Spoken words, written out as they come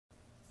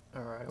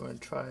Alright, I'm going to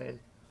try a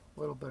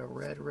little bit of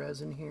red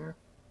resin here.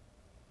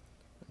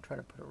 I'm trying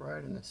to put it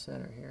right in the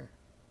center here.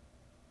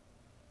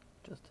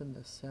 Just in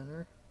the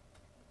center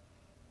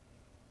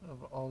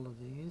of all of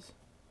these.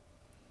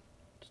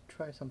 To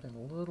try something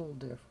a little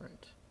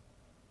different.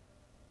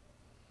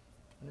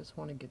 I just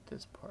want to get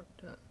this part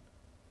done.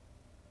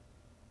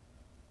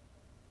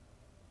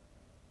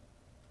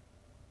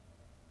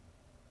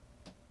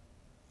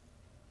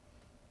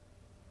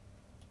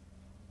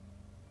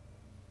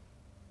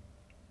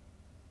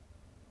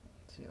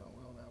 See how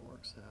well that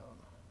works out.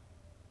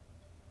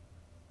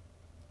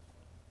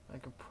 I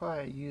could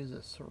probably use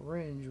a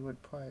syringe,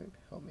 would probably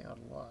help me out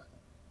a lot.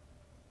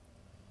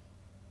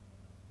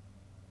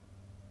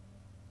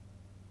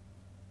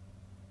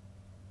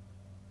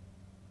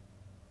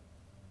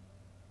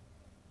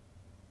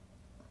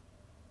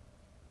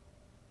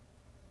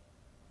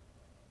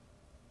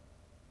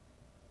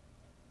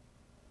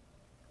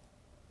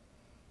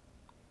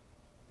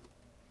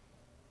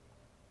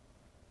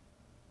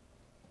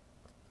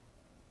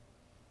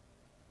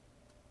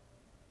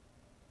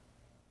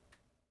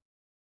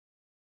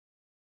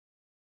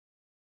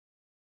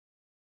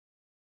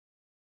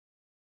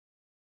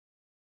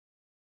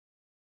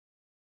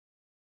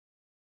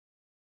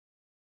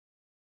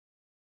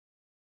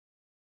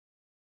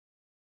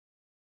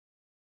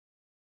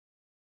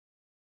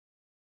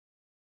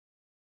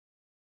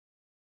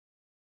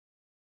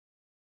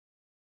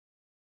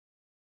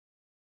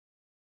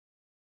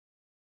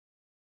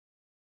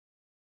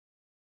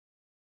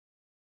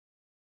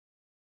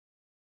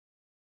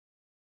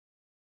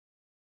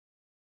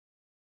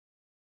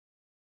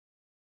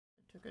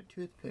 I took a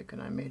toothpick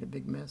and I made a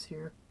big mess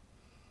here.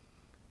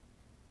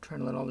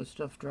 Trying to let all this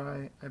stuff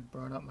dry. I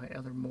brought out my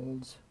other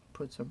molds,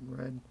 put some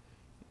red.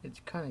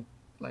 It's kind of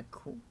like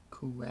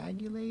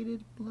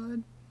coagulated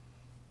blood.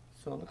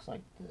 So it looks like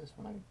this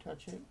when I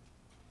touch it.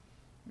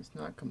 It's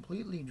not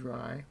completely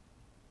dry,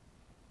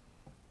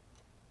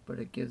 but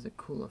it gives a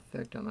cool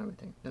effect on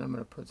everything. Then I'm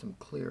going to put some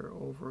clear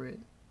over it.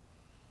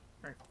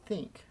 I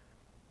think.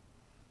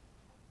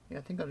 Yeah,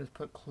 I think I'll just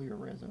put clear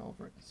resin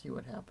over it and see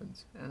what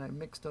happens. And I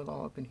mixed it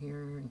all up in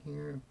here and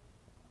here.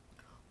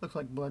 Looks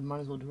like blood.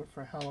 Might as well do it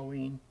for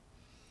Halloween.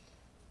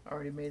 I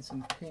already made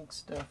some pink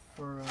stuff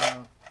for,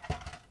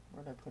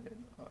 where'd I put it?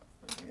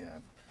 Yeah,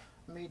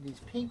 I made these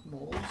pink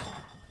molds.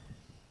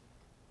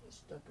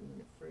 Stuck them in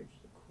the fridge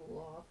to cool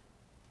off.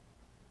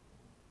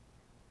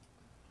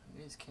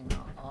 And these came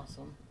out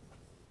awesome.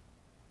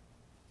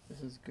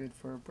 This is good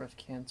for breast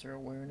cancer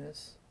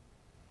awareness.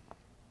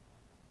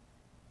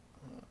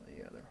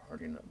 Yeah, they're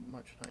hardening up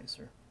much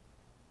nicer.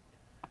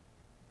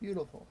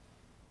 Beautiful.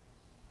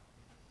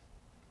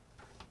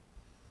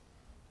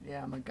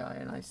 Yeah, I'm a guy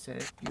and I said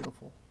it.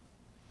 Beautiful.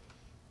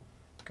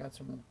 Got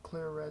some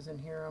clear resin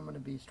here I'm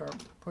going to start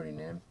putting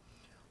in.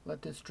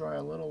 Let this dry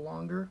a little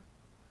longer.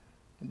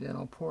 And then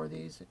I'll pour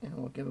these and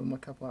we'll give them a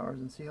couple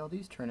hours and see how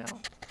these turn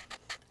out.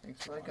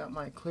 So I got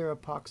my clear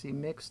epoxy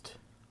mixed.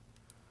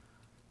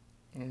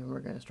 And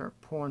we're going to start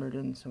pouring it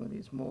in some of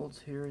these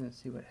molds here and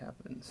see what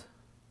happens.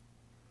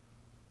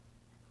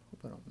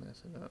 Hope I don't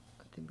mess it up.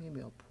 I think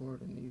maybe I'll pour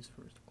it in these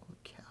first. Holy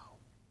cow.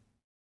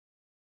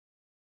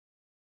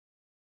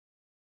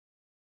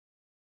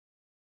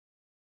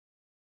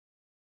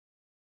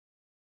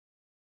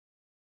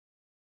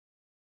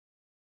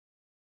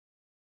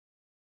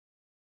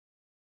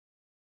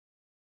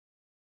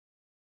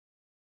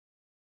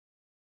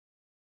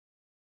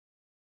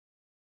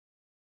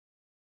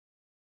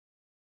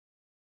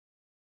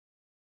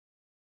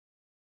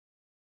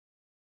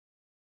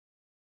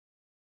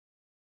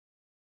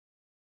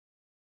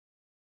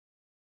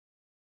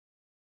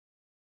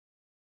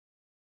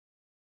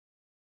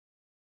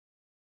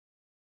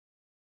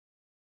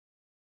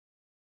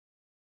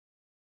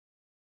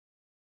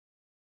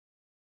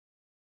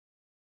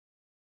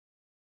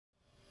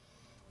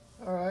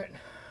 Alright,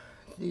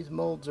 these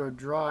molds are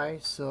dry,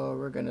 so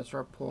we're going to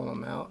start pulling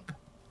them out.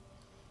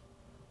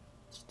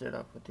 Stood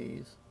up with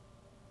these.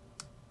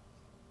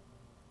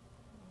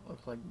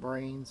 Looks like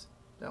brains.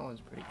 That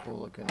one's pretty cool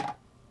looking.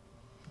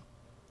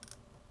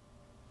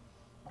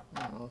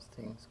 And those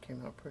things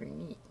came out pretty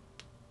neat.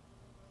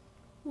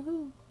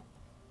 Woohoo!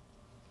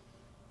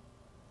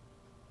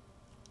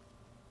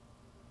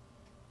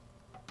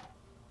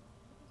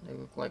 They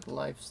look like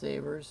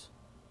lifesavers.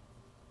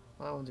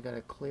 That one's got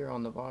a clear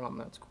on the bottom.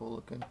 That's cool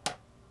looking.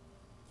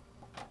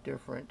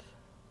 Different.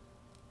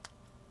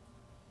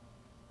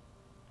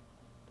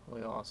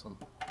 Totally awesome.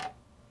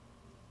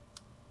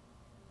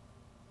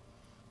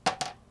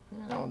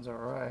 Yeah, that one's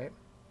alright.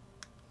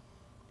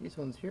 These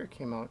ones here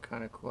came out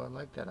kind of cool. I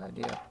like that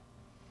idea.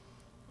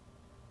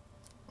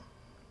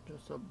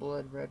 Just a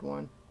blood red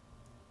one.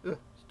 Ugh,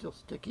 still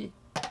sticky.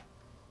 This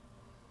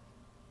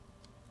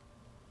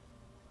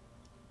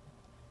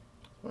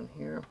one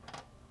here.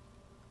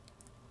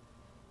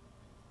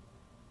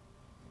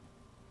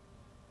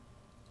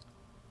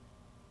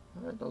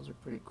 Alright, those are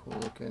pretty cool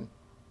looking.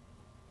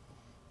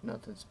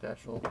 Nothing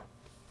special.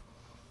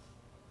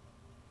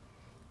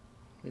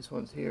 This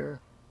one's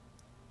here.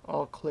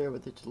 All clear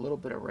with just a little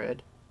bit of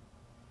red.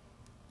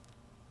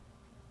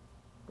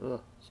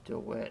 Ugh,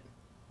 still wet.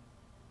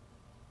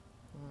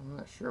 I'm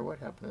not sure what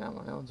happened to that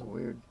one. That one's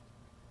weird.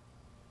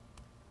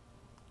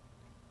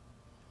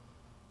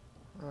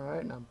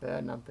 Alright, not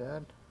bad, not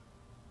bad.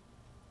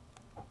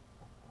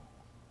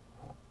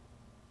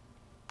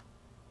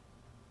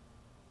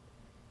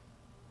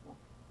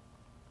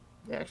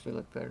 They actually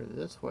look better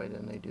this way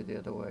than they do the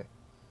other way.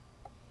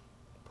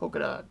 Polka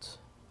dots.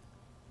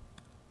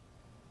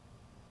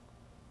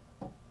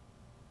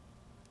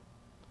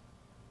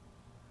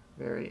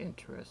 Very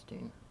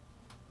interesting.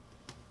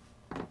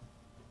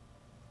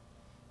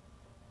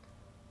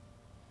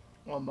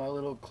 All my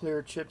little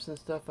clear chips and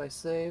stuff I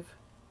save.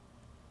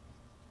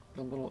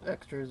 The little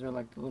extras are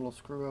like the little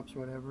screw ups or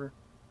whatever.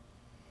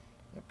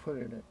 I put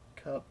it in a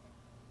cup.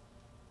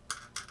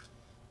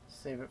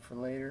 Save it for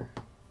later.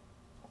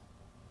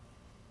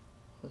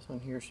 This one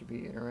here should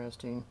be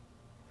interesting.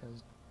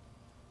 Has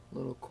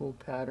little cool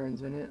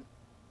patterns in it.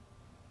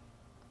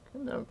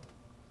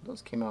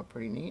 Those came out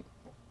pretty neat.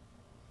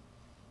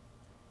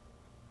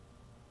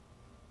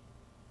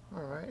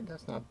 Alright,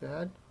 that's not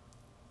bad.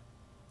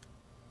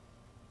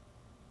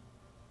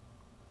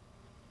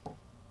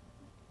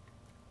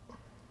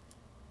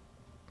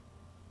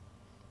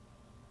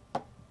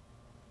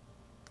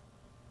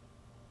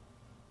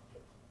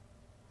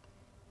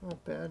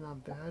 Not bad,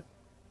 not bad.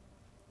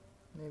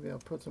 Maybe I'll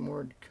put some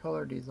more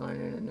color design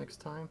in it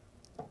next time.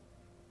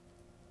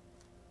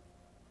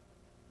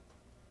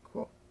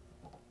 Cool.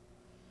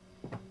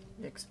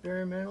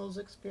 Experimentals,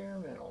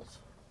 experimentals.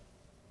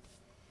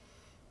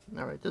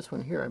 Alright, this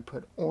one here I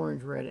put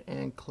orange, red,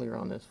 and clear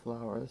on this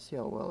flower. Let's see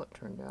how well it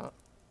turned out.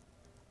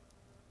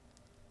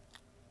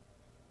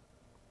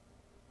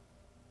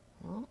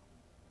 Well,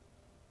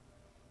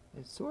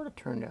 it sort of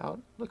turned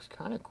out. Looks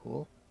kind of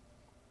cool.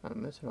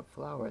 I'm missing a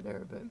flower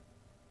there, but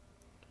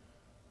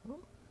well,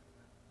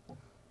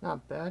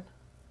 not bad.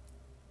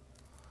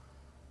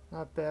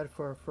 Not bad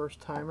for a first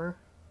timer.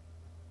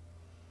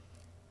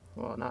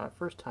 Well, not a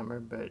first timer,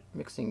 but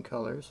mixing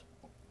colors.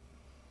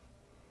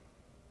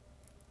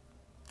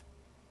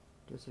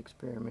 Just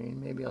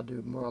experimenting. Maybe I'll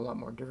do a lot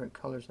more different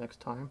colors next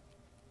time.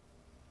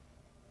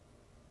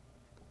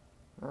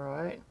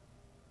 Alright.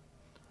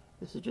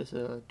 This is just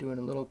doing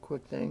a little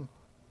quick thing.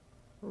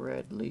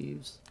 Red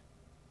leaves.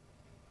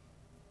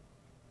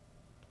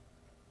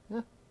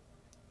 Yeah.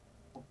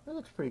 That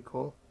looks pretty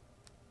cool.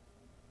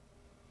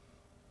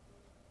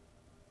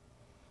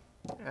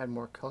 Add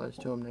more colors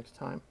to them next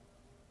time.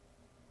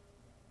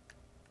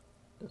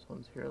 This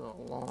one's here, the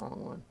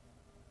long one.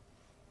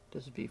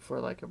 This would be for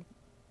like a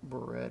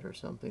bread or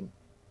something.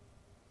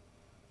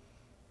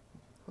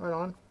 Right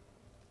on.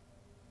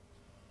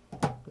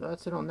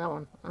 That's it on that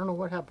one. I don't know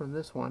what happened to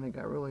this one. It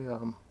got really I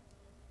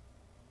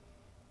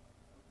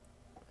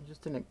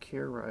just didn't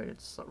cure right.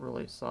 It's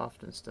really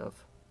soft and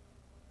stuff.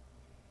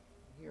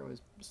 Here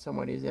was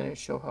somewhat easy. I didn't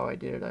show how I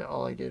did it.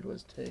 All I did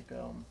was take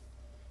let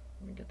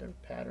me get the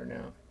pattern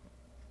out.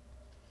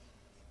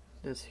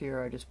 This here,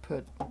 I just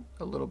put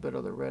a little bit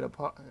of the red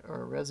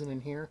or resin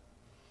in here.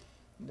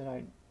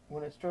 Then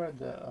when I started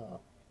the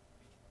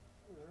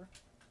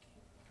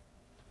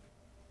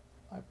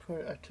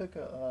I took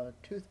a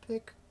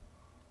toothpick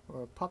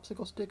or a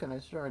popsicle stick and I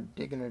started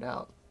digging it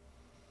out,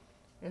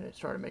 and it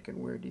started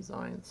making weird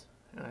designs.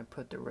 And I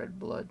put the red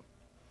blood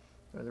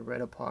or the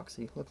red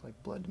epoxy, looked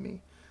like blood to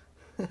me.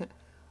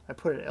 I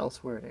put it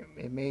elsewhere and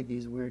it made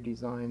these weird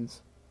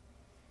designs,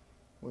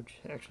 which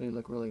actually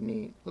look really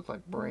neat. Look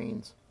like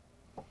brains.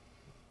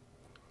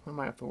 I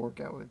might have to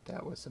work out with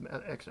that with some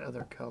extra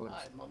other colors.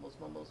 Hi,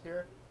 Mumbles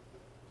here.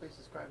 Please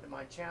subscribe to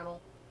my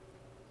channel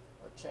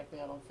or check me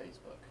out on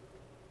Facebook.